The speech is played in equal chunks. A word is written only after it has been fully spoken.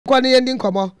kɔ ne ending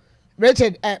komo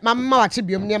Richard mama wa chi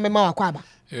biom ne mama wa kwaba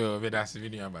yo be das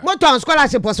video ba moton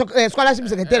scholarship scholarship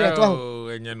secretariat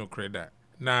oh enye no credit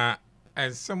na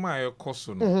ensem ayo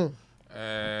koso no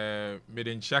me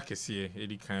den chia kese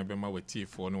edi kan be ma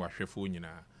watifo no wahwefo nyina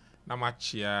na ma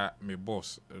chia me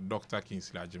boss Dr.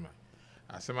 Kingsley Ajima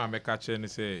asema meka che ne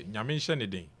say nyame nhye ne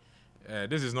den.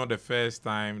 This is not the first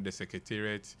time the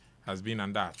secretariat has been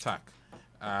under attack.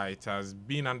 It has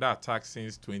been under attack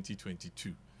since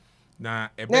 2022. Na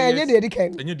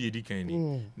enye de edikan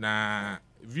ni na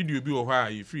video bi wo ha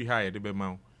you free high de be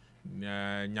ma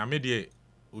nyame de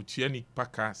otua ni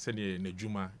paka se ne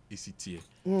nadwuma esitie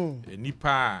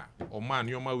nipa o man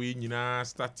yoma we nyina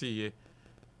start ye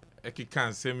ekika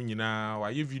nsem nyina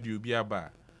wa ye video bi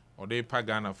aba o de pa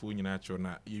Ghana fo nyina cho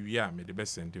na yewia me de be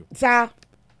send sa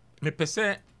me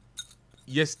pese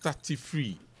ye start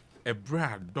free e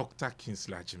bra Dr.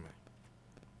 Kingsley Ajima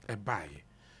e baye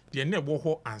de ne wo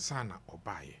ho ansa na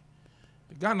obaye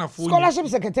Ghana fo Scholarship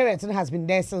Secretariat has been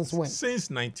there since when? Since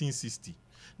 1960.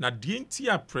 Now the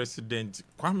entire president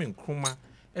Kwame Nkrumah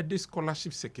at the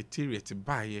Scholarship Secretariat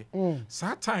baye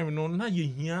sa time no na ye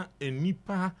hia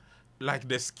enipa like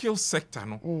the skill sector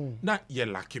no na ye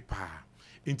lucky pa.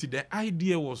 Into the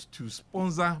idea was to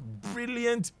sponsor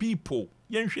brilliant people.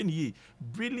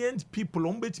 Brilliant people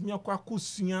ombetimi akwa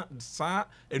sa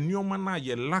enyoma na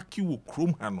ye lucky wo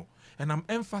krom ha no. And I'm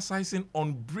emphasizing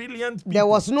on brilliant people. There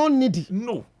was no need.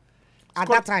 No. At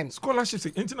that time. Scholarships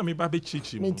enti na me ba be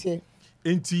chichi.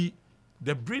 Enti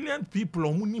the brilliant people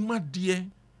omunima de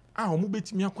a omu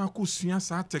betimi akwa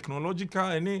sa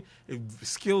technological and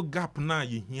skill gap na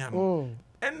ye hia no.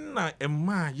 Enna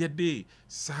emma ye de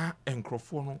sa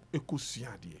enkrofo no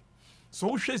ekosua de. So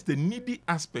we share the needy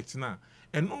aspect na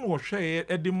and no wo hwe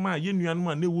e de ma ye nuanu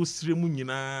ma na wo sire mu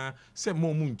nyina se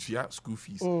mo mu ntua school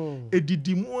fees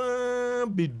edidi mu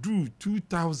bedru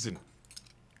 2000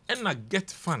 and na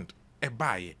get fund e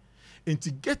baye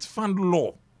enti get fund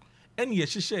law en ye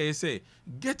hye say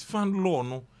get fund law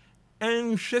no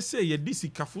en hwe say ye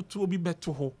disika foto bi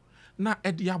beto ho na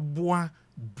e de aboa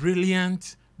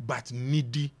brilliant but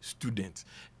needy students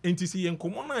enti si ye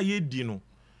nkomo na ye di no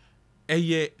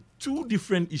eye two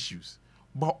different issues.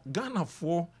 But Ghana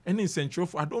for any central,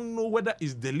 I don't know whether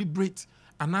it's deliberate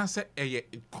and answer a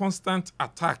constant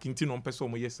attack into non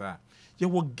person. Yes, sir. You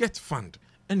will get fund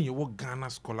and you will Ghana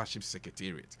Scholarship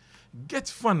Secretariat. Get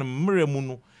fund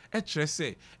Mremuno,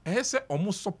 HSA, say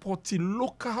almost supporting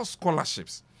local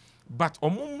scholarships. But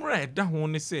omumre da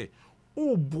one say,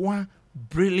 oh boy,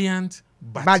 brilliant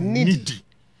but needy.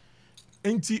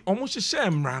 Enti almost share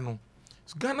mrano.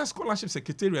 Ghana Scholarship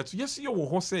Secretariat, yes, you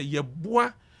will say ye boy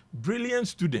brilliant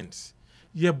students,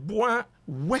 ye boy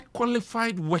work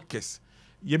qualified workers.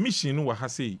 Ye mission wa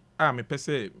say me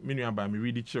pese menu aba me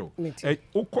read it show.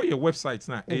 Oko your website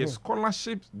na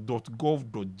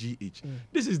scholarship.gov.gh.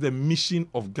 This is the mission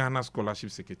of Ghana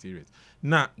Scholarship Secretariat.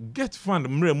 Now get fund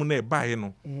mre mu na buy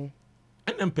no. And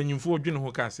mpanyimfo odwene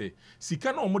ho ka say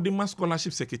sika na omode ma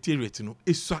Scholarship Secretariat no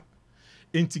esua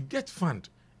enti get fund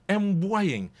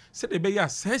emboying said the beya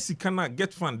sika na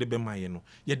get fund de be maye no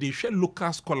ye de hwe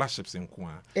local scholarships nko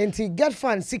a enti get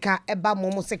fund sika eba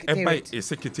momo secretariat eba a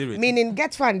secretariat meaning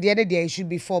get fund the other day should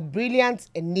be for brilliant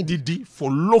and needy for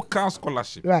local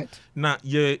scholarship right na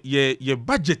ye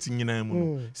budget nyina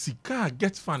mu sika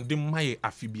get fund de maye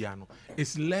afibia no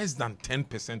is less than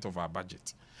 10% of our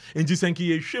budget. Enti senki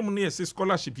ye hwem na ye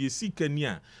scholarship ye sika ni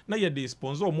a na ye de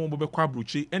sponsor omo be kwa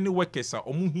bruche any workers a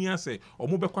omo hia se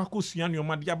omo be kwa kosua ne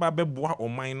omo de aba be boa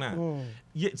oman na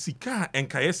ye sika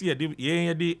enka ye se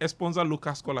ye de sponsor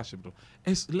local scholarship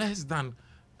is less than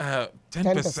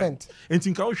 10%. Enti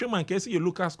nka wo hwem anka ye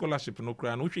local scholarship no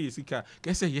kra na wo hwe ye sika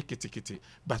ka se ye ketekete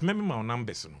but meme ma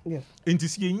numbers no enti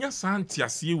se ye nya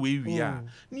santiase we wi a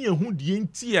na ye hu de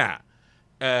enti a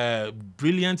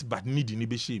brilliant but needy ni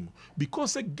be shame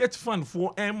because get fund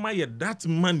for my that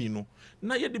money no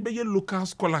na ye de be ye local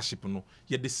scholarship no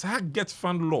ye de sa get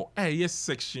fund law yes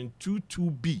section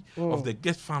 22B of the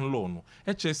get fund law no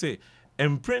say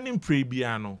empraining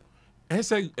prebiano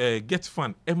get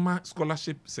fund Emma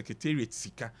Scholarship Secretariat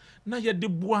sika na ye de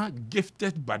boa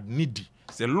gifted but needy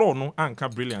say law no anka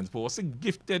brilliant but say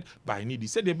gifted by needy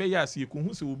say de be ya see ko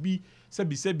hu se obi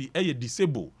sebi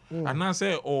disable and I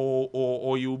say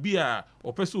or you be a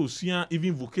or person who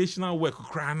even vocational work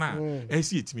crana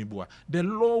the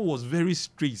law was very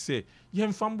strict say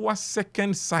yemfamboa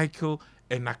second cycle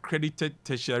an accredited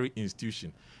tertiary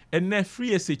institution and na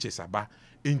free SHS aba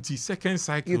into second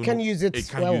cycle you can use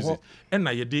it and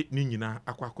na ye de ni nyina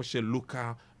akwa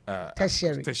local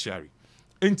tertiary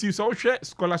Until so share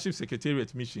Scholarship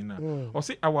Secretariat mission now. Or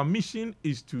say our mission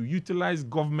is to utilize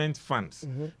government funds,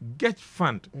 get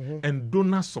fund and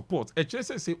donor support.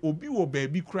 HSS say obi wo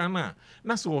baby krana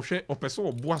na so share opeso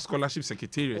oboa Scholarship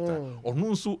Secretariat or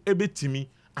no so ebetimi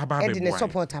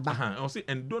support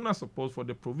and donor support for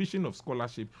the provision of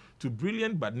scholarship to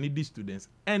brilliant but needy students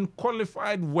and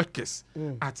qualified workers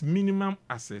at minimum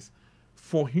access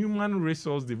for human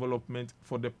resource development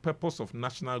for the purpose of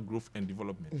national growth and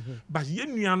development. But ye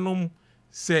nuanom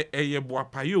se eye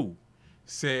boapayo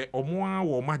se omo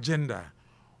wo agenda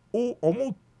o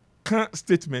omo kan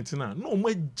statement na no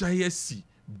omo jayesi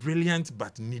brilliant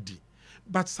but needy.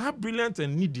 But so brilliant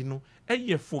and needy no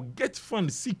eye forget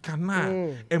fund sika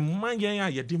na emma yen a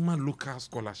ye de ma local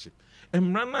scholarship.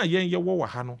 Emra na yen ye wo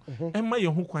ha no emma ye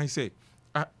ho kwan se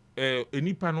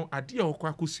enipa no ade a okwa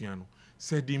akosua no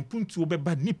said the impuntu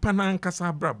obeba nipa na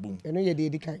nkasa brabum eno ye de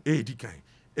edikan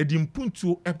edi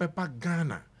impuntu ebeba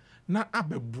Ghana na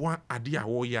abeboa ade a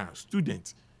wo ya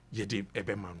student ye de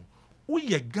ebema no wo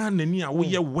ye Ghana ni a wo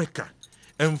ye worker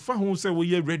emfa ho se wo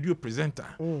ye radio presenter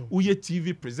wo ye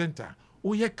TV presenter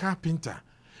wo ye carpenter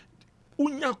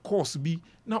unya course bi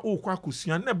na okwa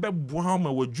akosua na beboa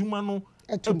ma wadwuma no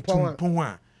etumpon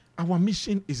a our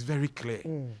mission is very clear.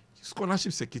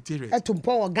 Scholarship Secretariat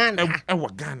etumpo Ghana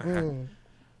Ghana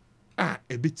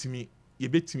ebetimi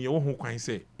ye wo ho kwan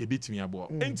say ebetimi abo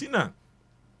entina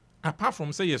apart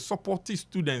from say ye support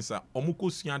students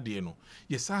omukosua de no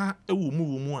ye sa ewo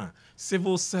mu a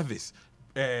civil service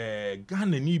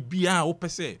Ghana ni bia wo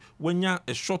pese wanya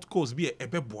a short course bi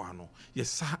ebeboa no ye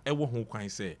sa ewo ho kwan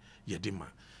say ye de ma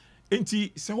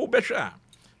enti se wo behwa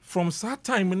from that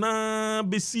time na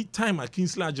be see time a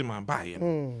Kingsley Agyeman bae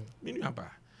menu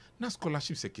aba na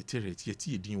Scholarship Secretariat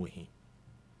yeti edin we hin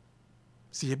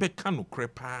se ye be kanu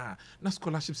krepa na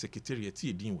Scholarship Secretariat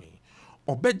edin we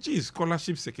obeji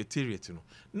Scholarship Secretariat no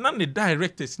na the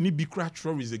directors ni bi crash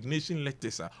resignation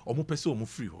letters omo pese omo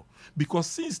free ho because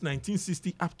since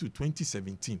 1960 up to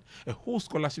 2017 a whole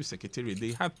Scholarship Secretariat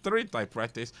they had 3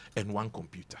 typewriters and 1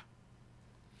 computer.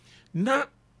 Na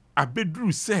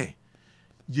abedru say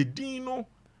ye din no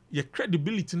ye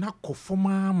credibility na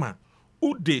kofoma ma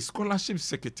o the Scholarship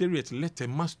Secretariat letter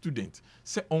ma student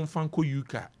say onfanko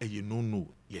yuka eye no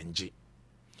yenje.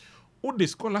 O the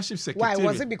Scholarship Secretariat. Why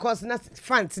was it because na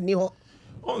funds ni ho?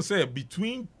 On say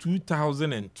between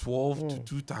 2012 to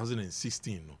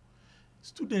 2016 no.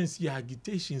 Students ya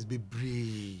agitations be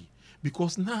brave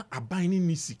because na abani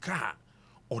ni sika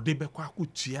or de be kwa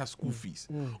tua school fees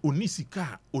oni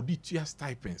sika odi tua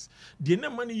stipends de na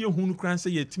mani ye hunu kran say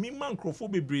yetimi man krofo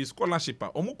bebre scholarship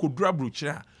omo kodura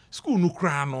brochira school no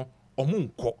kran no omo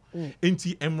nko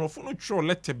enti emrofo no tro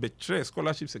letter be tre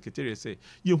Scholarship Secretariat say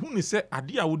ye hunu say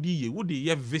ade a wodi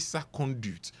ye visa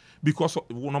conduit because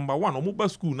number 1 omo ba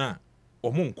school na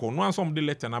omo nko no anso de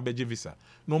letter na beje visa.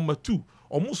 Number 2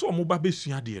 omo so omo ba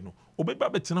besua de no obeba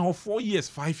betena ho 4 years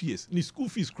 5 years ni school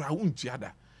fees kra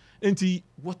wuntuada. Enti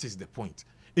what is the point?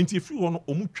 Enti if you want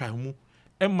omutwa mu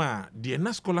ema the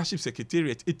na Scholarship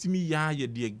Secretariat etimi ya ye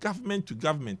the government to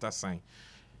government assign.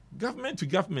 Government to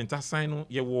government assign no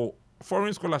ye wo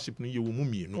foreign scholarship no ye wo mu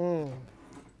mienu.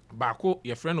 Baako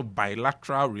ye friend of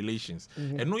bilateral relations.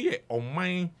 Eno ye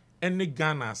oman ene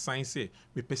Ghana assign say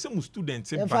me pese mu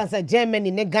students ba. Fa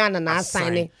Germany ne Ghana na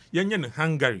assign. Ye nye ne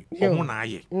Hungary omo na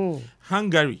aye.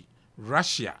 Hungary,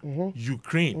 Russia,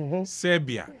 Ukraine,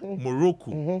 Serbia,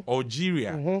 Morocco,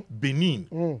 Algeria,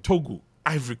 Benin, Togo,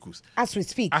 Ivory Coast. As we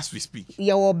speak.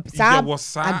 There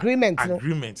was agreement.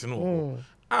 No.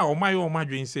 O my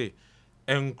dream say,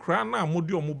 enkra na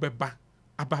modi omo beba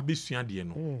aba besua de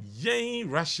no. Yen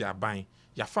Russia ban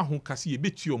yafa ho kase ye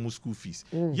betu omo school fees.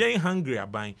 Yen Hungary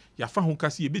aban yafa ho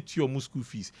kase ye betu omo school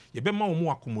fees. Ye be ma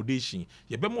omo accommodation,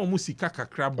 ye be ma omo sika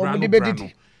kakra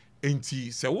brano.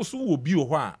 Enti se wo so wo bi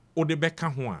ho a o de beka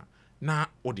ho a na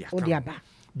o de aka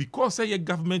because say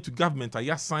government to government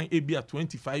ya sign e be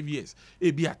 25 years e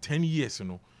be 10 years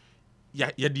no ya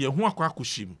de ho akwa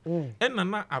akoshim enna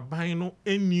na aban no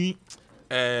eni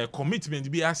commitment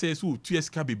bi asa so tu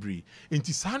eska bebre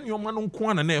enti sa nyoma no nko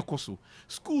ana na ekoso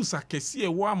schools akese e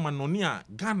wo amanone a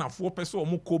Ghana fo pese o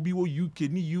mo ko bi wo UK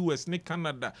ni US ni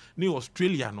Canada ni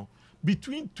Australia no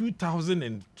between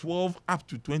 2012 up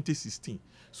to 2016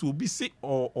 so be say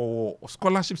or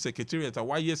Scholarship Secretariat a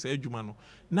why yes adwuma no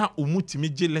na omutimi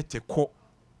je letter ko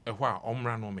ehwa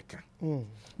omra no meka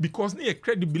because ne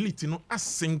credibility no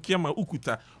asenkia ma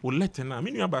ukuta o letter na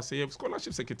menu aba say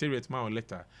Scholarship Secretariat ma o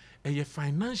letter a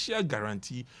financial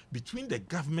guarantee between the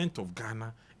government of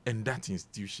Ghana and that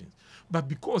institution. But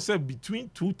because between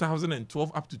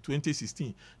 2012 up to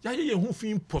 2016 ya ye hu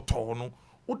fin poto no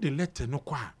o de letter no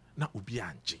kwa na obi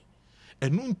anje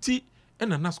enunti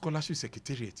na scholarship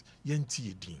secretariat yenti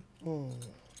edin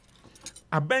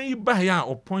aban ba ya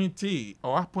appointee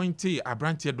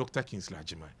Abrantia Dr. Kingsley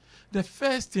Gyamfi. The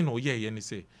first thing you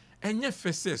say enye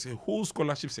first a whole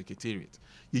scholarship secretariat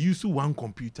you use 1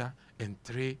 computer and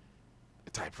 3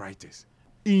 typewriters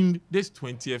in this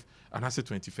 20th and also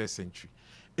 21st century.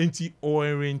 Enti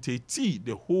orientate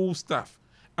the whole staff.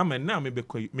 I mean now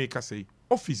make us say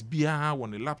office biya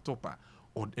on a laptop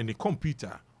or any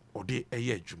computer or the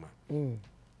juma. And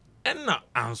na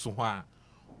answer wa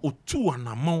otu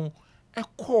anamon a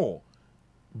call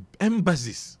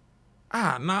embassies.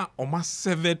 Na oma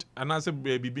served and as a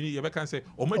baby you can say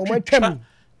oma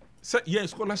say yeah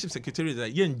scholarship secretary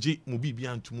that yen J mubi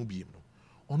bian to mubi no.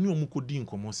 Oni omuko di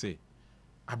nkomo say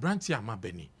Abrantia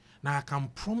amabeni. Now I can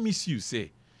promise you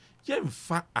say yen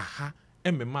fa aha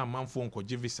emema manfo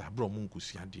nkoje visa bro mu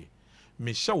nkusua de.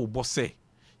 Me sha wo bo say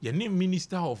ye ne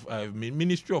minister of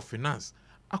Ministry of Finance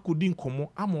akodi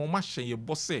nkomo ama o ma hye ye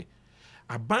bo say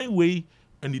aban we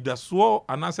and it does so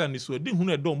and as and so didn't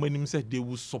who don't mean say they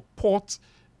will support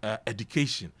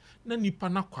education. Na nipa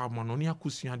na kwa manoni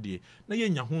akusua de na ye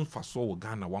nya ho fa so wo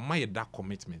Ghana wa ma ye that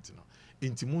commitment no.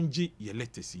 Enti munji ye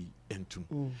letesi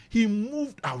entum. He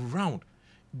moved around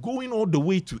going all the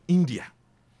way to India.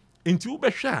 Enti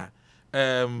ubesha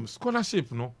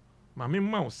scholarship no ma me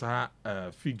ma sa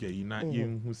figure ina ye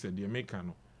hu said the American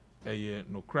no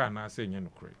no cry na say nye no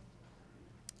cry.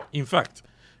 In fact,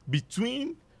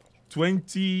 between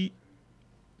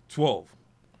 2012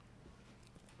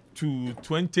 to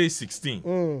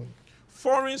 2016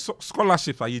 foreign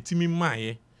scholarship ayetimi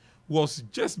maye was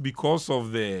just because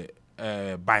of the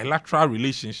bilateral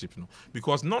relationship no,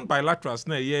 because non-bilaterals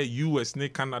na US na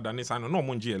Canada na no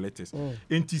monji letters in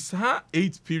this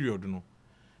 8th period no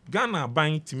Ghana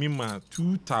buying timima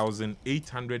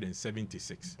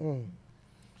 2,876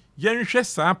 yenhwe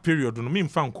sa period no me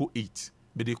mfa nko 8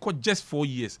 but they call just 4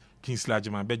 years Kingsley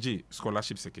Gyamfi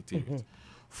Scholarship Secretariat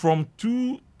from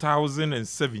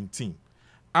 2017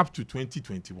 up to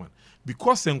 2021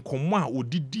 because enkomo a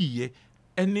odidi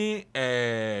any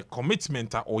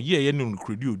commitment or year no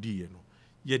credit odi no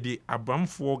ye de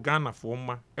abramfo Ghana for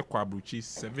ma ekwa abrochi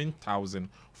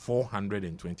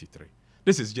 7,423.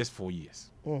 This is just 4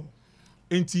 years.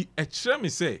 Enti ekire me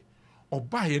say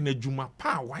oba ye na djuma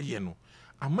pa wa ye no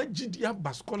amagidi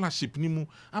aba scholarship ni mu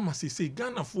ama say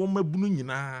Ghana for mabunu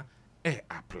nyina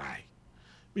apply.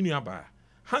 Mini aba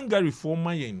Hungary for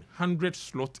my 100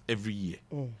 slot every year.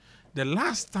 The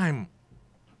last time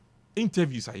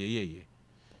interviews are ye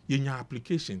your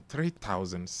application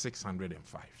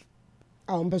 3,605.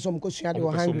 Person kusia de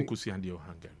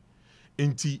Hungary.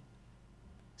 Enti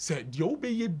said the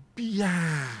obey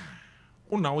bia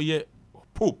una ye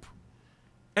Pope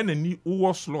and any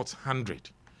war slot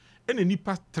 100 and a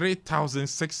nipa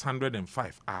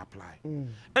 3,605 apply.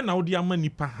 And now the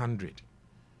nipa 100.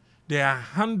 There are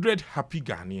 100 happy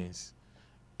Ghanaians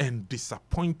and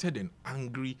disappointed and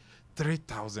angry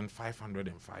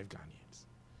 3,505 Ghanaians.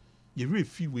 You really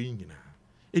feel way in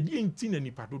a didn't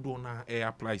any padodo na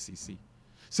apply CC.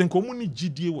 Senkomuni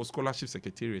GDA was scholarship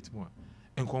secretariat more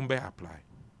and come by apply.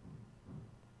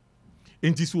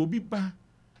 And this will be ba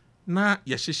na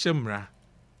yashishemra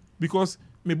because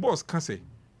my boss can say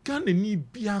can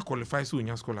need be qualified so in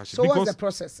your scholarship. So what's the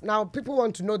process? Now people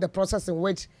want to know the process in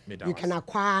which you can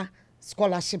acquire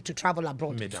scholarship to travel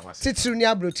abroad.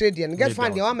 Titrunia Brotadian. Get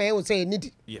find the one may say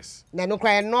need. Yes. Na no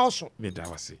cry no so.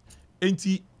 Medawase.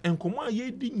 Enti enkomo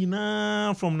ye di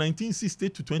nyina from 1960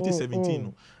 to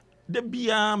 2017 the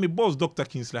bia me boss Dr.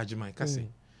 Kingsley Gyamfi ka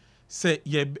say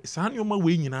ye sanyoma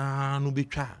we nyina no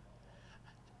betwa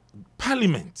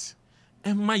parliament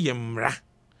emma yemra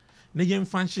na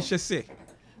yemfa nhyehyɛ say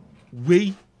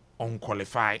we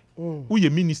unqualified. Uye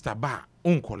minister ba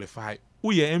unqualified.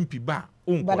 Uye MP ba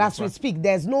unqualified. But as we speak,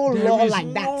 there's no law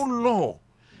like that. There is no law.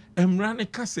 Emrane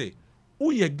ka say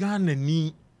uye Ghana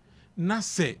ni na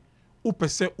say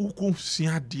upese uku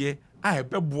siade a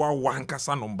ebeboa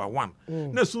wankasa number 1.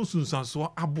 Na sunsun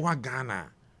so aboa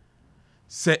Ghana.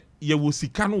 Say ye wo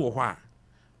sika no wo ho a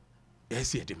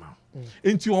yes ye de ma.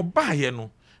 Enti oba ye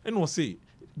no and we say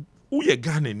uye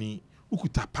Ghana ni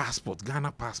ukuta passport,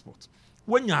 Ghana passport.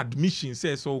 When your admission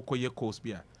says so your course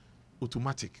be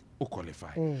automatic or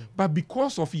qualify. But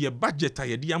because of your budget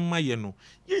ye di amaye no,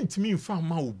 ye ntimi mfa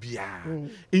ma obia.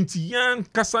 Enti yan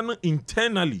kasana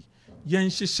internally yan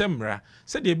hyehyemra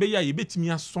said ye be ya ye betimi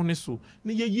asone so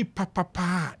na ye yi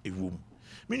papa ewom.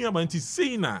 Menu aba nti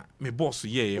say na me boss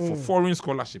ye for foreign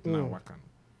scholarship na waka.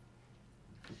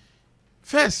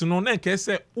 First, no na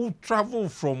say who travel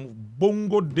from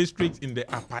Bongo district in the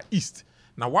Upper East.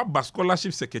 Now what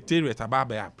scholarship secretariat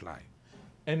about apply?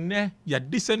 and then you're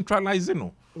decentralizing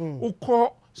no.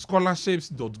 Call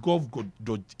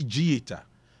scholarships.gov.ga.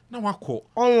 Now I call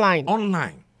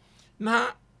online. Now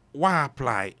why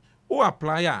apply? Who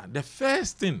apply? The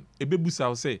first thing a baby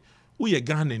will say, who you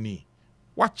Ghana ni?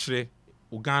 Watch the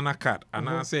Ghana card and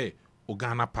I say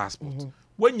Ghana passport.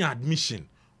 When you admission,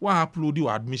 why upload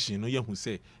your admission? No, you who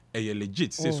say a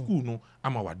legit say school no,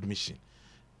 I'm our admission.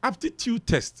 Aptitude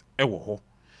test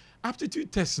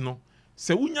aptitude test no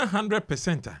say unya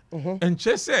 100% and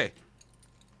just say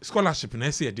scholarship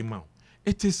na say demand.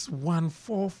 It is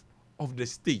 1/4 of the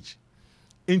stage.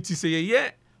 And to say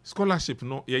yeah scholarship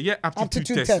no yeah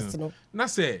aptitude test no. Na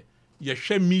say you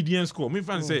share median score. Me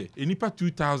fan say enipa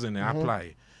 2000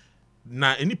 apply.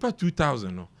 Na enipa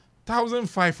 2000 no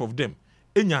 1005 of them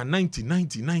enya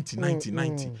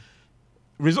 90.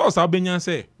 Results are being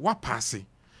say what passing.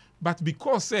 But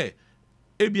because say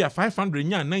maybe 500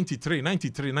 nya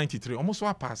 93 almost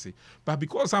what passing. But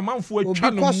because a man for a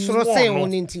channel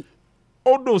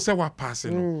although say what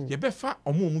passing no you befa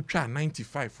omo mu twa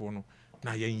 95 for no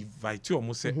na you invite you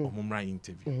almost say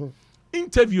omo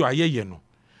interview aye no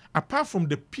apart from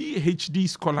the PhD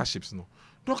scholarships no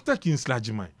Dr. Kingsley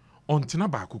Gyamfi on tina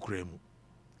ba akukura mu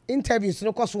interviews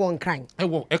no cost one crime.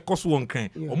 Cost one crime.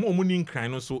 Omo ni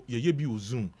crime no so ye bi o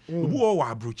Zoom. Obu o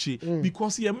wa abrochi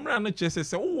because ye mra na chese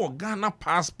say o Ghana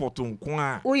passport nko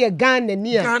a. O ye Ghana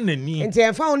ni a. Enti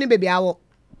enfa oni baby awo.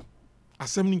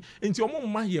 Asem ni enti omo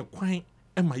ma ye kwan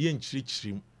e ma ye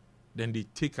nchirichirim. Then they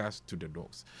take us to the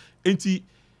dogs. Enti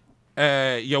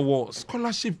ye wo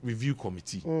scholarship review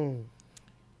committee.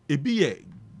 Ebi ye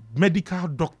medical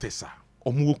doctors a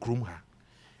omo wo krom ha.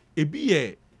 Ebi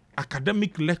ye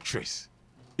academic lecturers,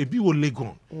 ebi wo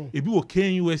Legon, ebi wo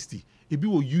KNUST, ebi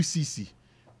wo UCC.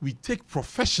 We take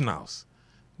professionals,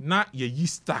 na ye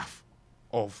staff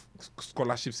of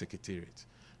Scholarship Secretariat.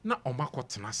 Na omako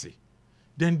tenase.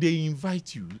 Then they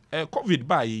invite you. COVID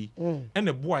by and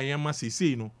the boy yama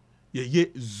say no, ye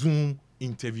Zoom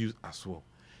interviews as well.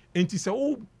 And he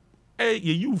say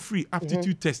you free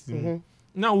aptitude testing.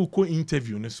 Now we go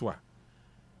interview neswa.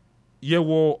 Ye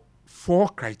wo 4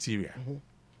 criteria.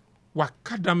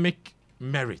 Academic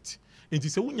merit. And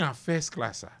say unya first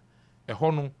class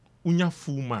hono unya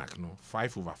full mark no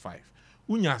 5/5.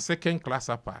 Unya second class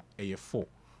upper 4.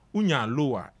 Unya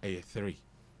lower 3.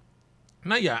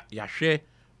 Now ya share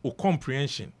o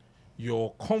comprehension,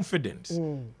 your confidence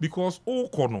because o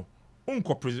kono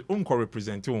unko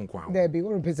represent unko. There be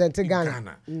represent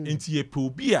Ghana. Nti ye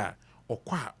probia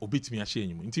okwa obetimi a share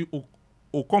nyum. Nti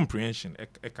o comprehension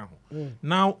eka ho.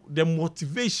 Now the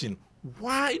motivation.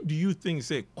 Why do you think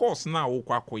say course now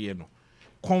okwa koye no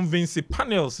convince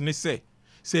panels ne say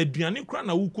aduane kra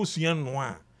na wukosua no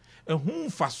a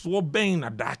ehun faso ben na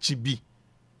dachi bi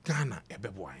Ghana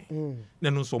ebeboan na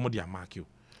no so mo dia mark you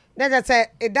that say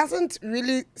it doesn't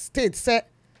really state say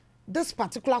this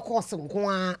particular course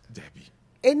nko Debbie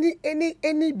any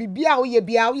bibia wo ye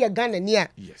Ghana ni a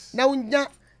na unya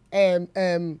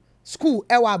school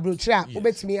ewa abrochira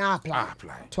obetimi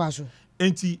apply to aso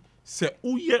enti se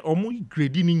uye omo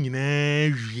grade ni nyina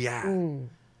wia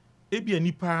ebi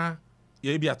anipa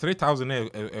ye ebi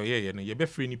 3000 ye be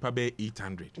free nipa be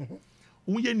 800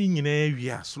 uye ni nyina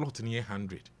wia slot ni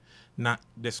 100 na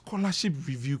the scholarship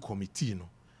review committee no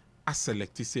a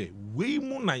select say we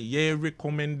mu na ye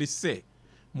recommend say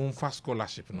monfa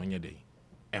scholarship no nye dey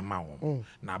ema won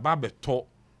na ba beto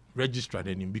registrar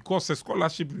denim because the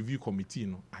scholarship review committee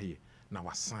no aye na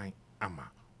wa sign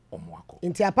ama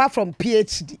Inti apart from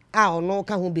PhD, no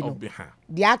can be no.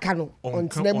 The akano on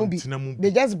Tinamubi.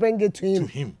 They just bring it to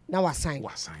him. Now I sign.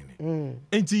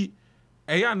 Inti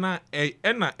na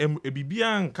ena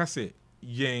ebibia nka se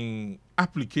yen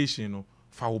application no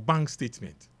for bank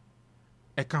statement.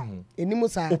 Eka ho. Enimu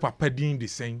sa. O papa din the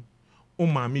same. O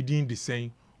maami din the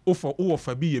same. O for o of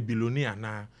bi ye billionaire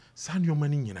na san your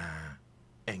money nyina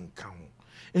enka ho.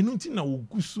 Enu nti na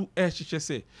ogusu ehyehyɛ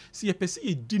sɛ si yɛpɛsɛ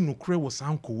yɛdi nokre wɔ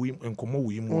sanko we enkomo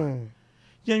we mu a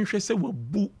yɛnhwɛ sɛ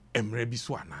wabu emre bi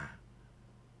so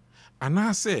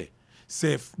ana sɛ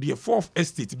the fourth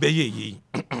estate bɛyɛ yi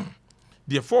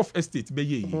the fourth estate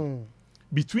bɛyɛ yi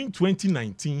between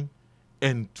 2019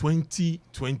 and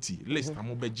 2020 list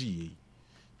amo bɛgye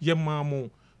yi yɛma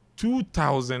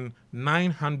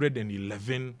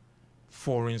 2,911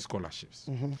 foreign scholarships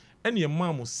and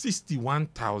yɛma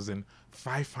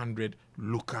 61,500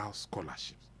 local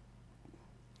scholarships.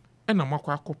 And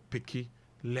amakwa peke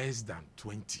less than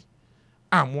 20.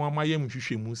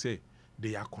 Say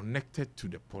they are connected to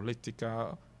the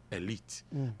political elite.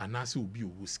 And as will be a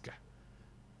whisker.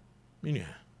 Meaning,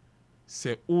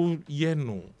 say oh yeah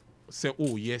no, say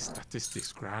oh yes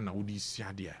statistics crana would you see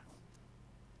there.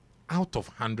 out of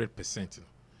 100%,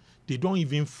 they don't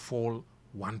even fall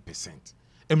 1%.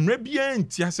 Emrebia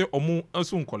ntia se omo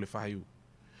also qualify you.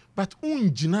 But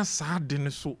unjina saa de ne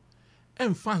so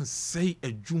emfa say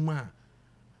adwuma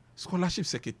Scholarship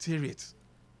Secretariat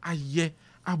aye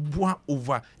aboa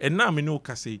over and now me no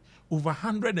ka say over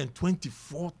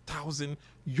 124,000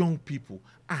 young people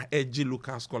are edge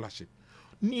local scholarship.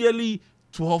 Nearly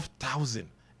 12,000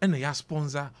 and they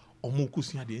sponsor omo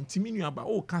kusua de ntimi nu aba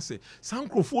o ka say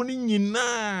sankrofo ni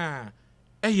nyina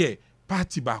eye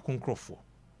party ba konkrofo.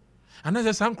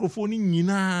 Another sankrofo ni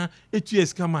nyina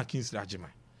etues kama Kingsley Agyeman.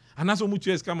 Anaso mu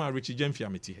tues kama Richard Gyamfi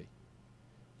ameti he.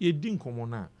 Ye din komo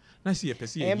na see a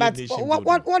person.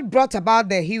 But what brought about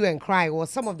the hue and cry was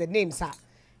some of the names are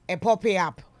popping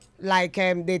up. Like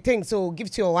they think so give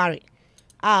to your worry.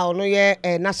 No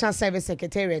National Service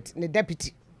Secretariat, the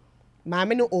deputy.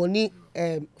 Mama no only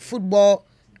football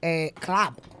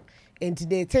club. And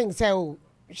they think so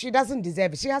she doesn't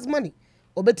deserve it. She has money.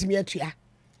 Obetimi atua.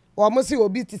 Or must see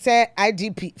obi to say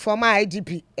IGP, former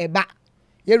IGP, eba.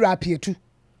 Ye rapie too.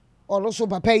 Or also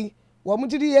papa.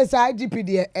 Wamutidi yes IGP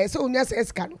there. So unyas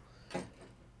eskano.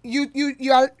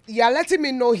 You are letting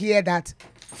me know here that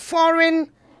foreign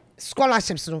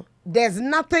scholarships, no, there's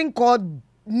nothing called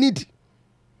need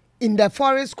in the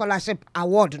foreign scholarship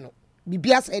award, no.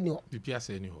 Bibias anyhow.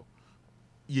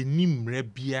 Ye nimre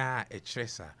bia e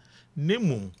tresa.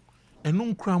 Nemu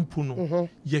enun krampo no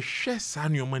ye hwe sa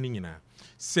nneoma ni nyina.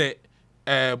 Se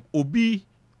obi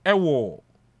ewo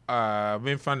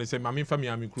memfa ne se ma memfa mi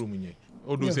amikro munye.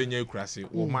 Odo se nya ekurase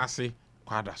wo mase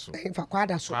kwada so.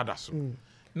 Kwada so.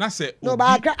 Na say no,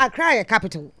 but I cry a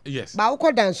capital. Yes. But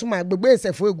I dance my baby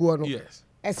se fo egu no. Yes.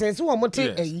 Essence wo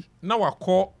mote eyi. Na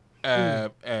wako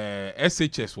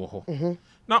SHS wo ho.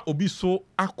 Na obi so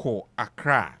akọ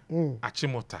Accra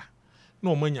Achimota.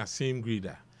 Na omanya same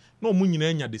grader. Na omunyina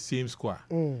anya the same score.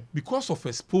 Because of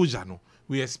exposure no,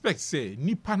 we expect say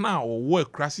nipa na or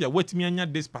work krasi ya wetimi anya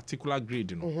this particular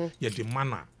grade no. Ye the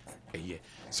manner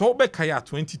so obekaya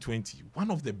 2020,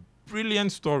 one of the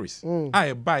brilliant stories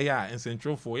I buy ya in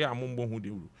Central for ya mumbo hu de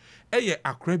ru.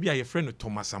 Accra bia ye friend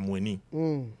Thomas Amweni.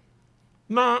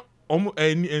 Na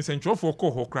in Central for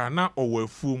ko hokra na owo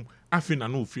afum afi na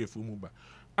no free afum ba.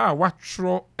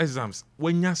 Watro exams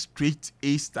when ya straight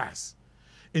A stars.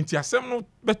 Enti asem no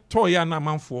beto ya na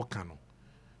manfo ka no.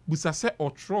 Busa se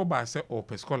otro ba se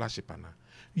ope scholarship ana.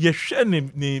 Ye hwe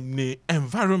ne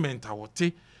environment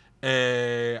awote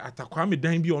atakwame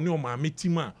dan bi oni o ma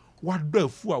metima wado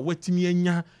afu a watimi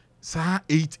anya saa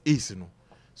 8 A's no.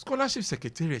 Scholarship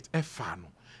Secretariat efa no.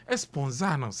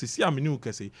 Sponsor na sisi ameni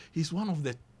ukase. He's one of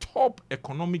the top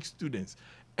economic students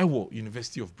ewo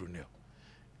University of Brunel.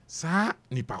 Sa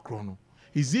nipa krono.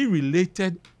 Is he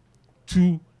related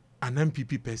to an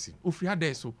MPP person? Ofri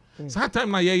ade so. Sa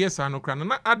time na ye yes no kra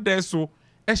na ade so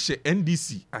ehye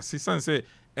NDC assistant say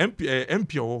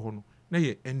MP ho no na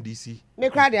ye NDC. Me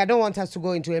cry I don't want us to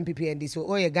go into MPP NDC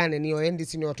or ye Ghana ni or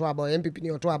NDC ni oto about MPP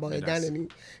ni oto about Ghana ni.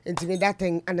 Into that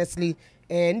thing honestly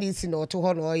NDC no to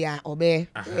ho no ya obe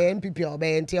MPP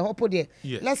obe enti hopo there.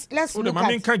 Let's look at.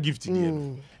 I can give to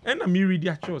you. And me read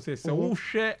your choice say wo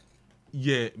share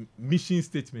your mission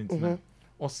statement now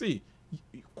or say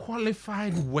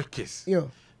qualified workers.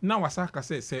 Now asaka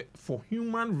say for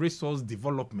human resource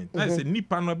development. I say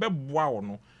nipa no be boa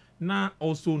no na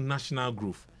also national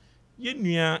growth. Ye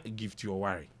nua give to your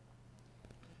worry.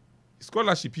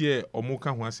 Scholarship here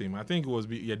omoka ho asem. I think it was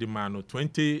ye the man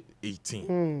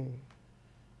 2018.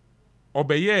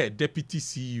 Obeye deputy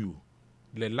CEO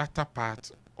the latter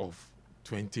part of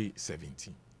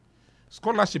 2017.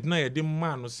 Scholarship na ye de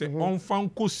man no say onfa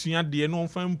nkosua de no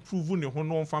onfa improve ne ho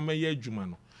no onfa meye adwuma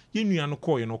no. Ye nua no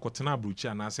call ye no kotena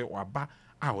abrochi ana say waba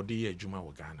a ode ye adwuma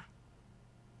wo Ghana.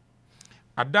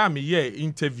 Adam ye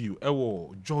interview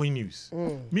ewo Joy News.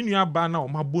 Minua ba na o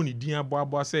mabo ni din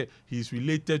abo say he is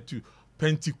related to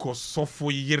Pentecost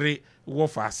sofo yere wo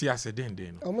fa ase aseden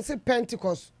den no. O say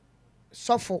Pentecost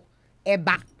sofo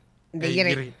eba de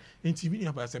yere. Nti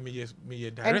minua ba say me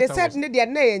director. And they said ne dia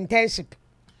na internship.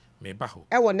 Me ba ho.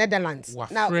 Ewo Netherlands.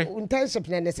 Now internship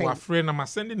na they say. Wa frɛ na ma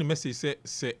send the message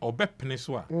say obepene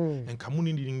so a enka mu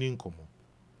ni nkomo.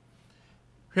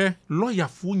 Hwɛ lawyer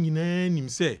fo nyina nim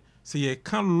say you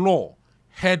can law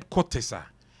headquarters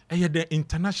the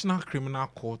International Criminal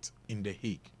Court in The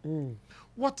Hague.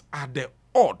 What are the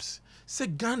odds? Say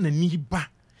Ghana ni ba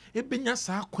ebenya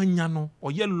sa kwanya no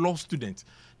or ye law student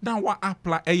now what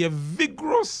apply a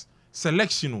vigorous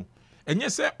selection. And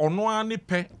yes, say Onua ni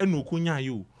pe enokunya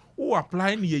you. Who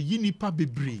apply ni ye nipa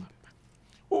bebre.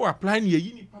 Who apply ni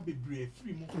ye nipa bebre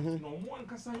free mo. No one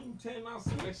kasa internal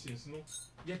selections no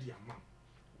ye di ama.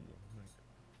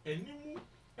 Enimu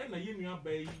ɛna yɛ nua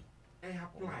baa yi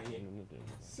apply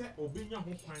sɛ obenya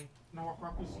ho kwan na wakɔ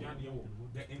akɔsua deɛ wɔ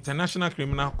the International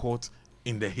Criminal Court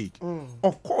in The Hague.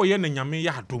 Ɔkɔɔ yɛ na nyame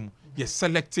yɛ adom yɛ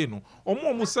selected no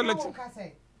ɔmo select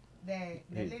the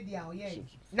lady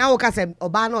now ka say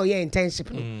oba na oyɛ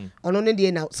internship no ɔno ne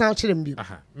deɛ na san kyerɛ mbio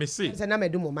me say na me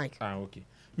do mo mic okay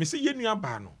me say yɛ nua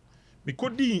baa no me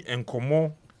kodi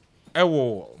enkomo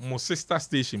ɛwɔ mo sister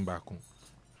station baako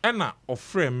ɛna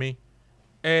ɔfrɛ me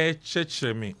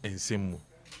kyerɛkyerɛ me nsɛm mu.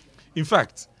 In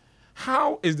fact,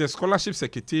 how is the Scholarship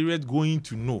Secretariat going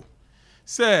to know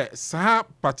say sa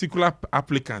particular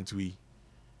applicant we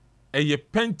a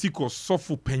Pentecost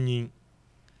sɔfo panyin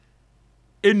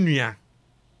enua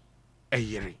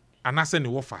eyere anase ne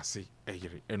wo fase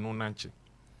eyere eno nanche.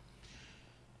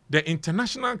 The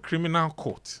International Criminal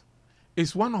Court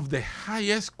is one of the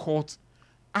highest courts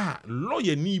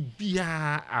lawyer ni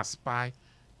bia aspire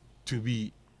to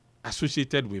be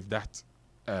associated with that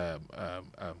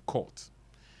court.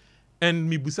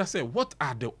 And Mibusa said, what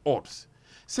are the odds?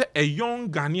 Say a young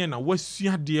Ghanaian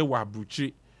wasua deɛ wɔ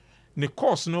abrochire ne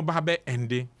course no ba be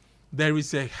ending. There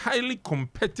is a highly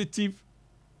competitive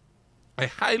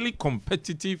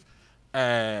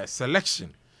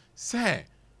selection. Say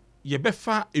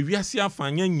yebefa ewiase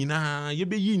afanya nyina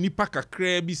yebeyi nipa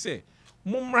kakra bi say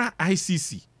momra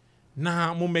ICC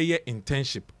na momeye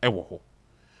internship ewo ho.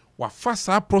 Wafa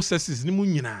saa processes ni mu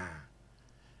nyina.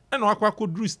 Ena wakwa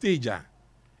kodru stage a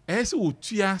ese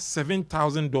otua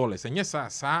 $7,000 enye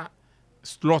saa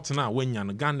slot na wanya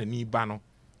no Ghana ni ba no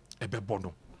ebebo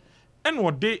no. Ena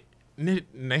ode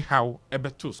ne how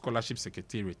ebeto Scholarship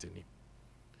Secretariat ni.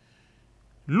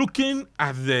 Looking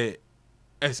at the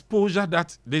exposure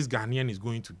that this Ghanaian is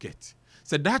going to get.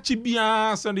 Se dachi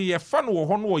bia so the fan wo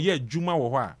ho no ye adwuma wo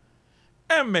ho a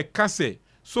emeka se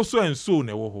so and so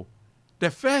ne wo ho. The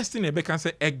first thing ebe can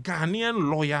say a Ghanaian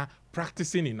lawyer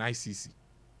practicing in ICC.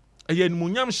 Eye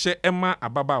nmunyam hye ema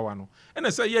ababawa no.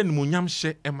 And say ye nmunyam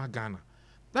hye ema Ghana.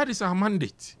 That is our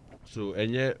mandate. So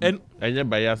enye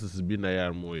biases bi na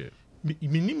yar moye.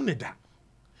 Minim ne da.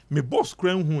 Me boss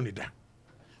kran hu ne da.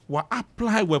 Wa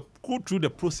apply we go through the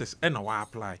process and wa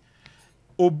apply.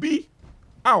 Obi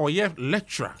a ye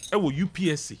lecturer e wo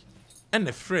UPSC and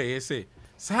the frey say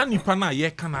sa nipa na ye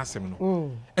kan asem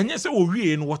no. Enye say wo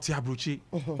wie no wote abrochi.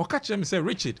 Oka kire me say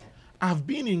Richard, I've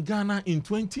been in Ghana in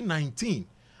 2019.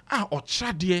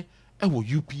 Ochade e wo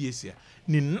UPSC.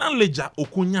 Ni knowledge a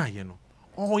okonya ye no.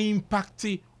 All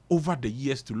impacted over the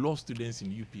years to law students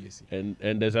in UPSC.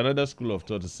 And there's another school of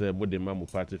thought to say Modema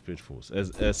Mupati faithfuls,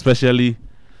 especially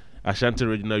Ashanti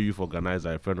Regional Youth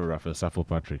Organizer, friend of Raphael Safo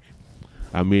Patrick.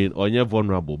 I mean, onye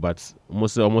vulnerable, but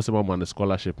almost on a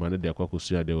scholarship, man, they are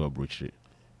quite they were broached.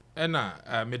 And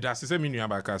me da se me nua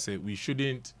ba ka say we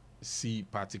shouldn't see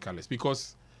party colors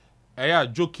because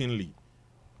jokingly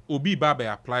obi ba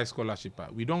apply scholarship.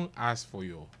 We don't ask for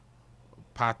your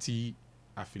party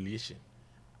affiliation.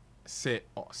 Say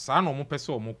sa no mo pese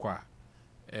o mo kwa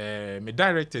me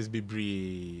directors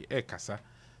bebre kasa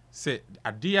say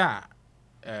adia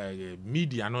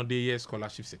media no dey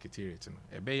Scholarship Secretariat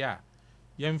no ebe ya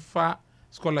yemfa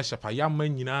scholarship ayama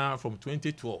nyina from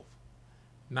 2012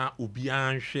 na obi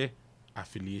anhwe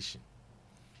affiliation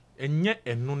enye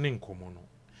eno ne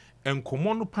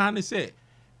nkomo no pa ne say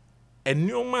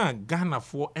enioma Ghana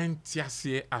for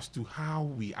entiase as to how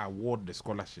we award the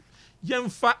scholarship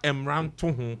yemfa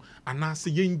emranto ho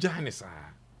anase yenja ne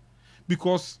saa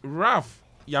because Raf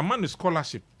yaman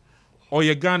scholarship or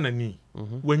ye Ghana ni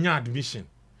when you admission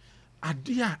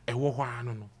adia ewo ho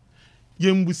ano no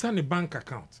yembusa ne bank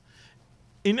account.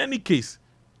 In any case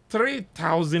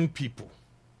 3,000 people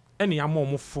any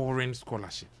among foreign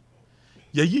scholarship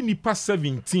ye yi nipa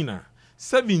 17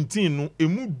 no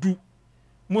emu du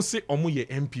mo say omo ye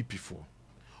MPP for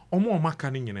omo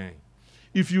maka ni nyina.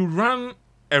 If you run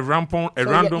a random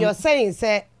you're saying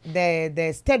say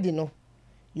the study no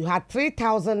you had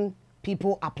 3,000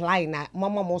 people applying at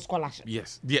Mama scholarship.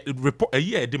 Yes, the report a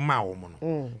year the ma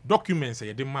no documents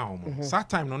a the ma that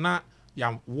time no na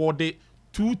ya worded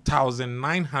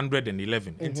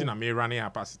 2,911 until na me running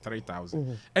up past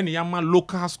 3,000 and yama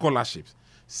local scholarships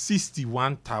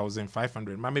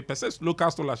 61,500. My percent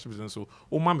local scholarships and so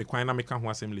my me kwan na me kan ho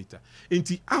asem later.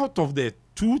 Until out of the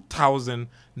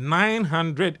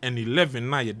 2,911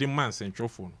 na ye demand central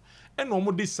phone. And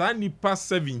omo de sa nipa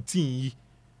 17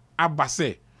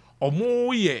 abase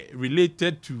omo ye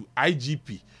related to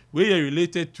IGP, where ye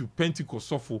related to Pentecost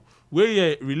Sofo, where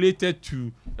ye related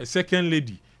to a second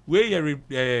lady, where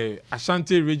ye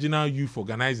Ashanti Regional Youth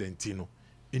Organizer Tino.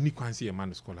 Any kwan see a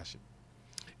man scholarship.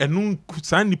 and no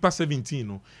nipa 17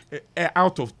 no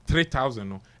out of 3,000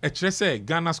 no say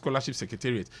Ghana Scholarship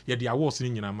Secretariat yeah the awards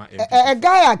in nyinama a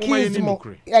guy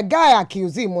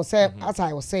accused him say as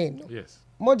I was saying no? Yes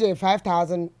more than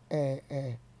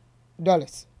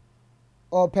 $5,000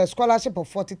 or per scholarship of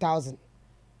 40,000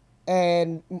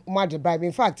 and more bribe.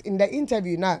 In fact, in the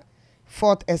interview now,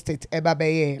 Fourth Estate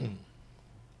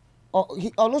or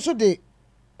he also the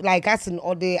like us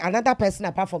or the another person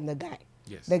apart from the guy.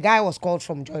 Yes. The guy was called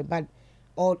from Joy, but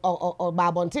or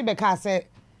Babonti Beka say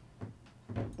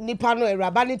nipa no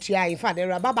erabani tua. In fact,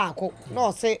 eraba ko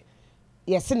no say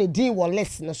yes ni din wo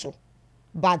listen so,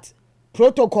 but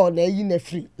protocol na yi na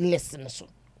free listen so.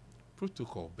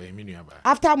 Protocol be me nua ba.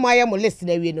 After my mo listen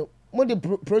na we no mo the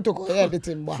protocol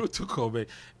editing bo. Protocol be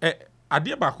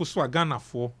ade ba ko so Ghana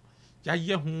for ya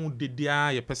ye hu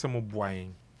dedia ye pese mo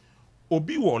boan.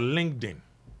 Obi wo LinkedIn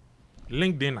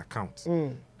account.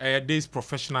 This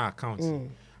professional account.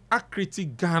 Akriti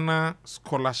Ghana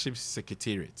Scholarship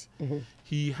Secretariat.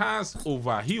 He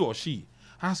or she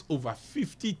has over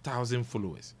 50,000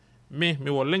 followers. Me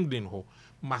wo LinkedIn ho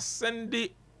must send the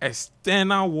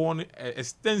extensive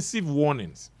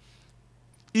warnings,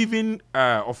 even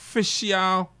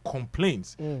official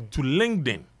complaints to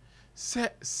LinkedIn. Say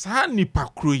sa nipa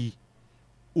kroi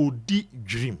odi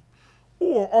dream.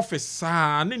 Or office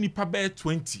sa ne nipa be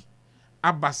 20.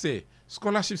 Abba say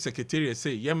Scholarship Secretariat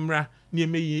say yemra ni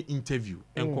me interview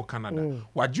enko Canada.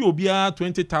 Waji obia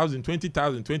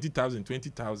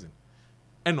 20,000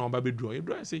 and on baby draw. You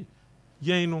draw say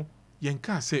yen no yen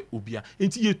can say obia.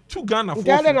 Enti ye two Ghana for.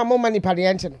 Ghana na more money per the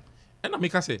engine. And I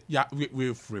make her say yeah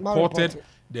we've reported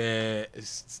the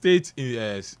state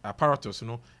apparatus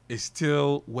is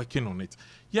still working on it.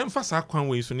 Yen fasa kwan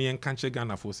we so ne yen kan che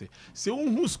Ghana for say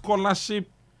unhu scholarship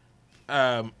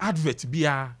advert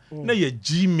bia na ye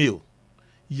Gmail,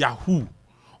 Yahoo,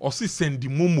 or si send the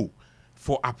Momo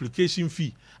for application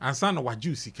fee and san na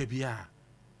waju sika bia.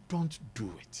 Don't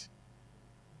do it.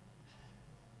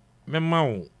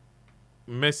 Mema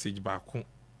message back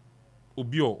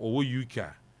obi o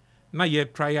UK na ye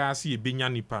try as ye benya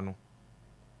nipa no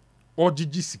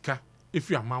ogigi sika if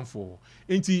you amanfo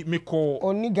enti me call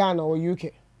only Ghana or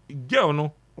UK girl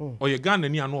no or ye Ghana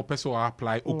ni ano person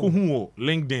apply okohu o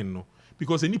LinkedIn no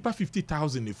because nipa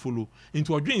 50,000 e follow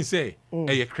into odwen say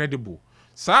e credible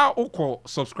sa oko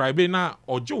subscribe na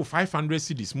ojo 500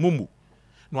 cedis momo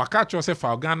no aka cho say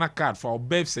for Ghana card for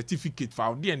birth certificate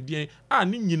for the and ni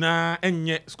nyina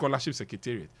enye Scholarship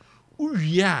Secretariat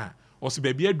uwia or se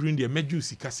baby during the meju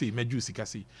sika say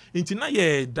nti na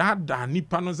ye dada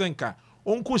nipa no zenka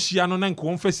onko hia no na nko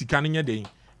onfa sika no nye den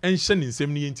enhye ne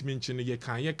nsem ne yentimi nche no ye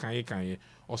kan ye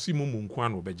o si momo nko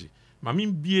an obeje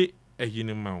mame bie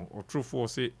ehine ma o trofo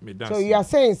say me dance. So you are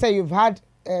saying you've had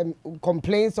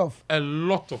complaints of a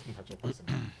lot of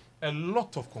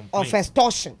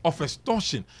complaints of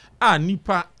extortion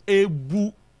nipa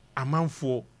ebu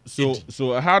amanfo. So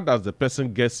how does the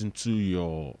person get into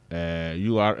your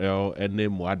URL and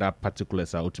name or other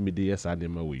particulars ultimately yes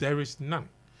anyway? There is none.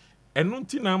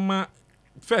 Enunti na ma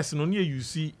first no near you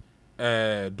see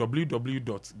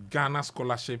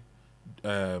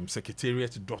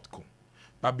www.ghanascholarshipsecretariat.com.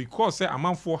 But because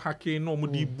amanfo hacking no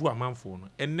mudi bu amanfo no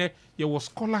ene ye was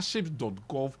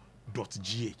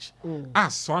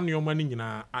scholarship.gov.gh. So an your money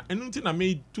nyina enunti na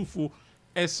me tufo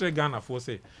Esre Ghana for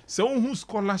say unhu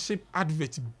scholarship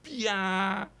advert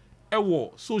bia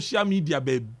ewo social media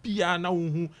be bia na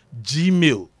unhu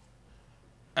Gmail,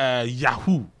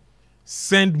 Yahoo,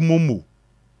 send Momo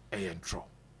entro.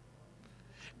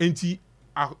 Enti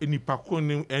nipa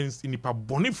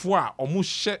bonifo a omo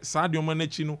hye sa de omo na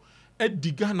chi no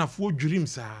edi Ghana for dwirim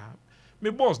sa me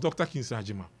boss Dr.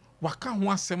 Kinsajima waka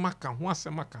ho asem aka ho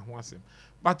asem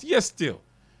but yes still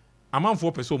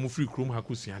amanfo person omo free chrome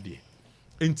hakusua de.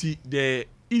 Enti the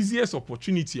easiest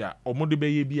opportunity a omo de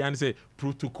beye bia and say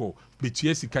protocol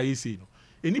betua sika yesi no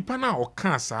enipa na o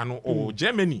kan sa no or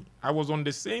Germany. I was on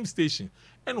the same station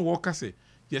and worker say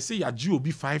yes say ya gi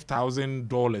obi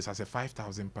 $5,000 as a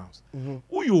 £5,000.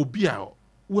 Uyo obi a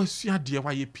wasua de wa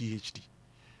ye PhD.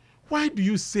 Why do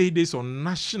you say this on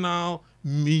national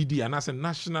media and as a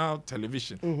national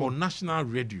television or national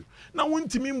radio? Now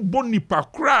wontimi mboni pa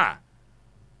kra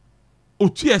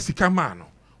otua sika ma no.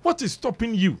 What is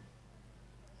stopping you?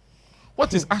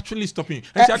 What is actually stopping you?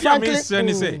 And Frankly,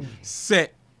 say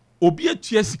obi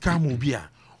atua sika ma obi a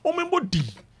o membo di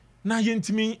na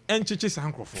yentimi encheche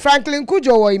sankrofo. Franklin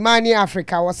Kujo wa Imani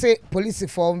Africa was say police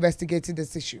for investigating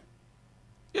this issue.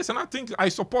 Yes, and I think I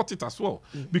support it as well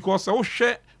because I will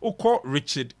share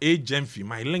Richard Gyamfi,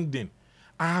 my LinkedIn.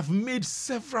 I have made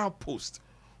several posts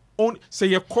on say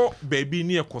you call baby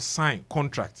near sign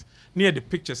contract. near the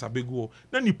pictures abegu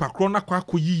na nipa kro na kwa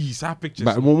koyi sa pictures.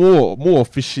 But more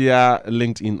official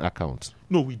LinkedIn account.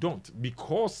 No, we don't,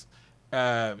 because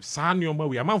Sanyoma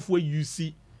we amanfo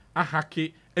UC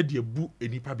ahake ediebu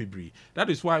enipa bebre. That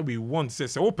is why we want say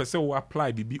person will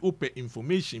apply be open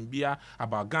information bia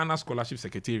about Ghana Scholarship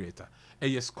Secretariat.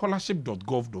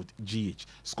 scholarship.gov.gh.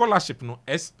 Scholarship no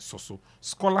S so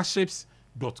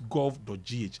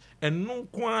scholarships.gov.gh. And no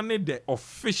kwane the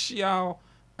official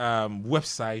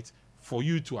website for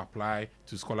you to apply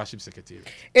to Scholarship Secretariat.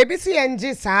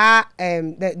 ABCNG sa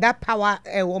that power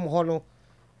hono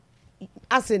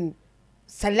as in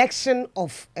selection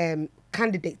of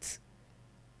candidates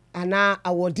and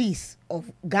awardees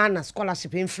of Ghana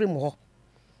Scholarship in Frimo.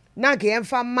 Na ge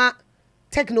ma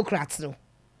technocrats no.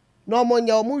 No mo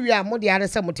nya omu wi amode are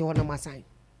se mote hono masan.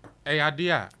 Ade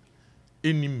a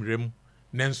enim rem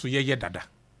nanso ye dada.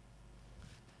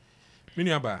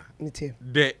 Miniaba,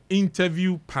 the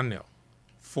interview panel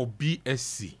for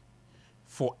BSc,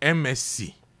 for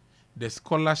MSc, the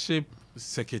Scholarship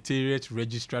Secretariat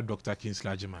Registrar Dr.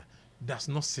 Kingsley Gyamfi does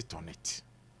not sit on it.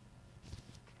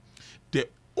 The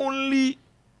only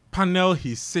panel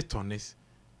he sits on is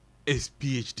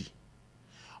PhD.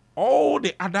 All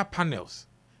the other panels,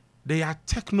 they are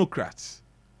technocrats,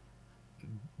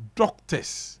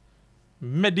 doctors,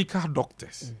 medical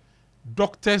doctors,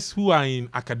 doctors who are in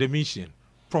academician,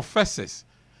 professors,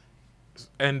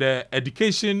 and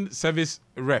education service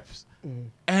reps,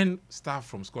 and staff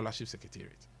from Scholarship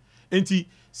Secretariat. Enti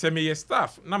seme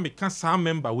staff na me can some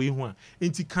member we one.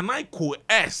 Enti can I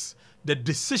coerce the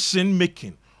decision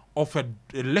making of a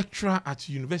lecturer at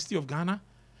University of Ghana?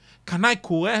 Can I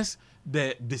coerce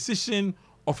the decision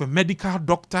of a medical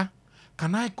doctor?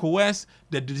 Can I coerce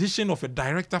the decision of a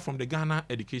director from the Ghana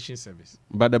Education Service?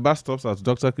 But the bus stops at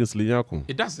Dr. Kingsley Gyamfi.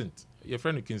 It doesn't. Your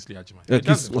friend Kingsley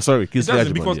Gyamfi. Sorry, Kingsley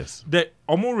Gyamfi, because yes. the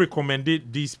Omo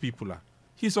recommended these people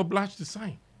he's obliged to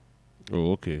sign.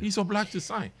 Oh, okay. He's obliged to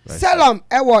sign. Right. Selom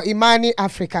ewo Imani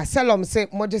Africa. Selom say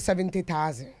more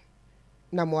 70,000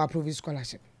 na mo approve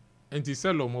scholarship. Enti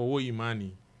Selom owo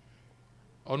Imani.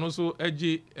 Ono so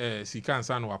eji sika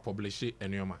ansa no publish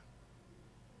enoma.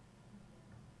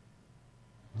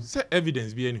 Say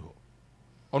evidence be anyhow.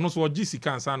 Ono so oji sika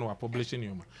ansa no publish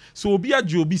enoma. So obi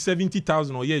aji obi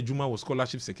 70,000 or ye adwuma was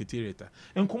Scholarship Secretariat.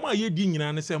 Enkoma ye di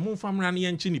nyina ne say momfa mra ne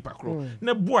yenchi nipa kro.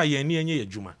 Na boa ye ne enye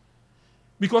adwuma.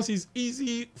 Because it's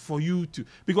easy for you to,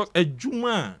 because a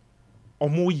juma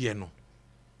omo yeno.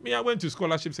 Me, I went to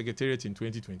Scholarship Secretariat in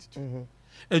 2022.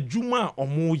 A juma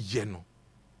omo yeno.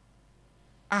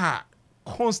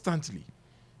 Constantly.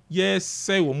 Yes,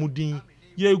 say omudin,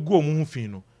 ye go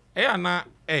omufino. Na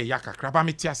yaka kraba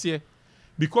metiase.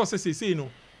 Because as I say, no,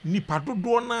 nipa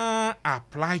dodo na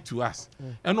apply to us.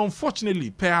 And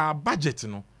unfortunately, per our budget,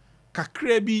 no,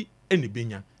 kakrebi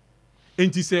enibenya.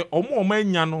 And to say omo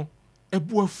omenya no.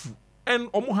 Ebuafu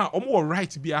and omo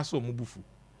right be aso omubufu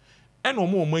and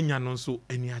omo manya no so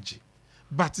eni age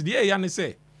but the ya ne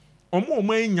say omo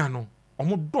manya no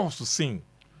omo dosu sing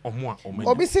omo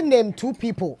obi si name 2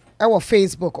 people our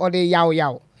Facebook or the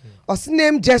yaw or si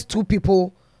name just 2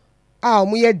 people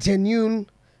omo ye genuine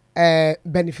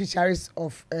beneficiaries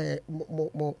of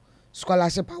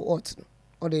scholarship awards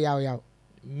or the yaw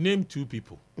name 2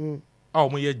 people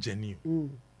omo ye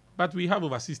genuine. But we have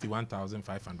over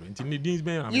 61,500.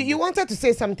 You wanted to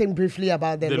say something briefly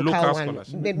about the local one.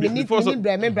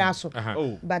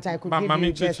 But I could give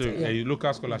you just a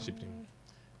local scholarship.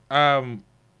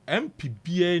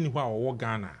 MPBA in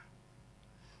Ghana.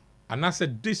 And as a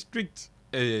district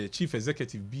chief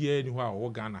executive BA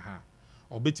in Ghana,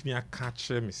 or bet me a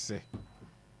catcher me say,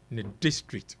 in the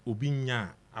district, Obinya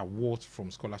awards from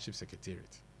Scholarship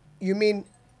Secretariat. You mean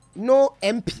no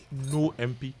MP? No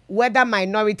MP. Whether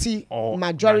minority or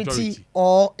majority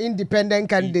or independent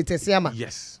candidate.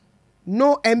 Yes.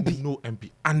 No MP. No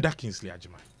MP. Under Kingsley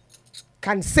Gyamfi.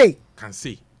 Can say.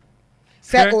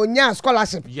 Say Onya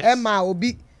scholarship. Yes. Emma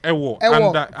Obi.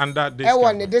 Under this.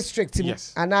 In the district.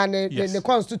 Yes. And the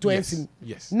constituency.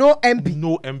 Yes. No MP.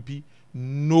 No MP.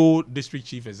 No district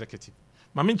chief executive.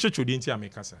 Mamin Checho Dinti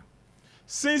Amekasa.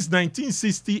 Since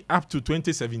 1960 up to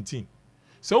 2017.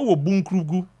 So we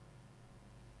bunkrugu.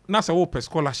 Na sa wo per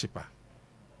scholarship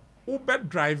wo be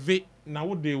drive na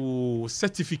wo de wo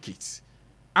certificates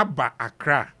aba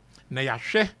Accra na ya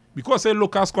hwe because a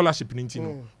local scholarship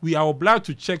nintino we are obliged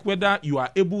to check whether you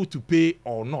are able to pay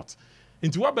or not.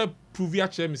 Inti wa be prove ya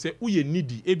che me say uye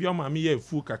needy ebi o ma me ye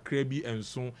fu kakra bi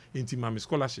enso inti ma me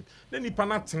scholarship na nipa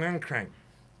na tenen kran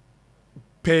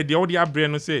per the odi abre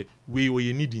no say we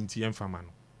ye needy inti emfama no.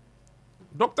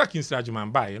 Dr. Kingsley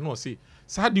Gyamfi bae no say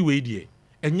sa di we die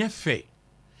enye fair.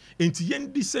 Enti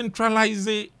yen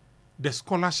decentralize the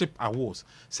scholarship awards.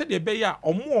 Said the beya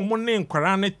omo ne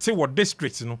nkwara ne te wo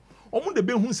district no. Omo de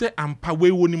be hu say ampa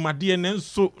we woni made ne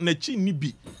nso na chi ni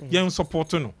bi yen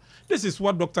support no. This is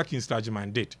what Dr. Kingsley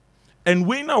Agyeman did. And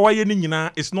we na why ni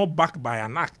nyina is not backed by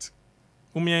an act.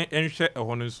 Umye enhwe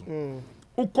ehon nso.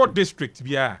 Uko district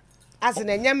bia as in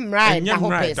enyem right na ho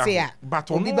pese a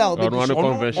but obi ba obi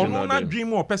convention na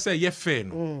dream o pese ye fair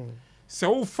no. Se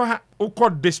wo fa uko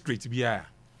district bia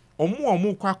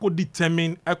omo kwako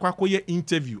determine akwako ye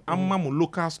interview amma mo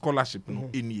local scholarship no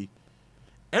enie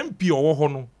MP owo ho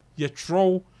no ye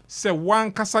trow se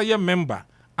wan kasa ye member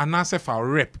anase fa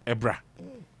rep ebra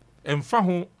emfa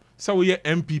ho se wo ye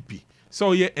MPP se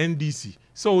wo ye NDC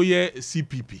se wo ye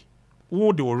CPP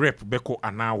wo de rep beko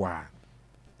anawa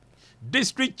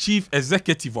district chief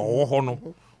executive owo ho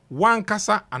no wan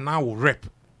kasa anawo rep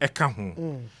eka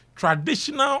ho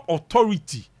traditional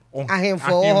authority on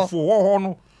ahemfo ho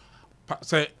no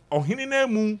say ohini na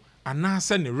mu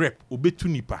anase ne rep obetu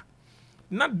nipa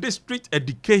na district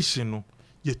education no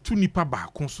ye tu nipa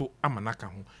baako so amanaka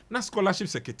ho na scholarship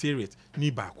secretariat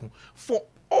ni baako for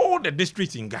all the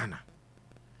districts in Ghana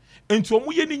enti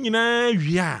omu ye ni nyina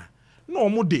wia na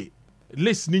omu de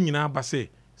list ni nyina ba say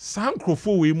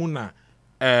sankrofo we mu na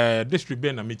district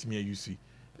be na metimi UC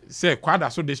say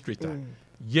kwada so district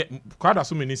ye kwada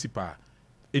so municipal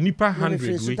enipa 100 we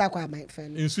insuta kwa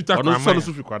mai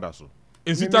so fi kwada so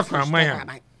insuta kwa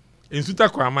mai insuta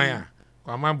kwa mai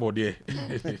kwa man body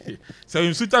so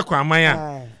insuta kwa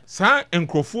mai sa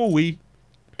enkrofo we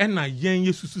na yen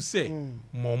yesusu say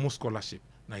mo scholarship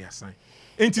na ya sign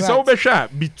enti so be sha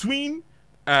between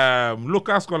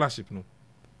local scholarship no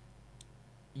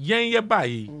yen ye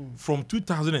buy from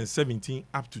 2017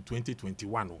 up to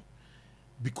 2021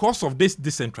 because of this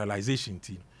decentralization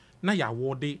team na ya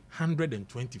awarded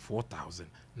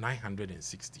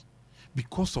 124,960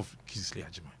 because of Kingsley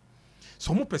Agyeman.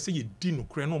 So mo pese ye di no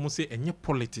kre no mo say enye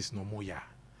politics no mo ya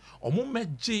omo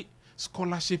meje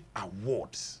scholarship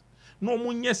awards no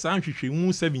mo nye sa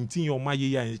nhwehwemu 17 yo ma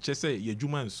ye ya che say ye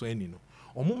dwuma nso ani no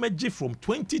omo meje from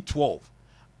 2012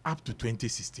 up to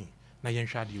 2016 na yen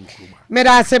hwa de okroma me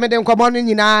da se me de nkomo no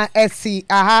nyina esi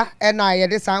aha e na ye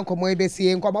de san nkomo e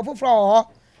besie nkomo foforo ho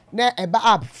na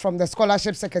eba up from the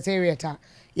Scholarship Secretariat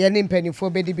ye ni mpanifo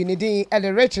be di binidin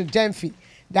and Richard Gyamfi,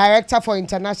 Director for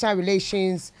International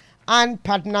Relations and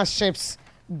Partnerships,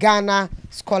 Ghana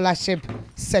Scholarship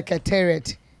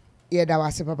Secretariat. Ye da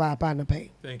wase papa na pay.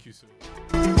 Thank you, sir.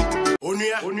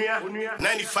 Onua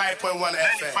 95.1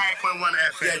 FM. 95.1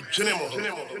 FM.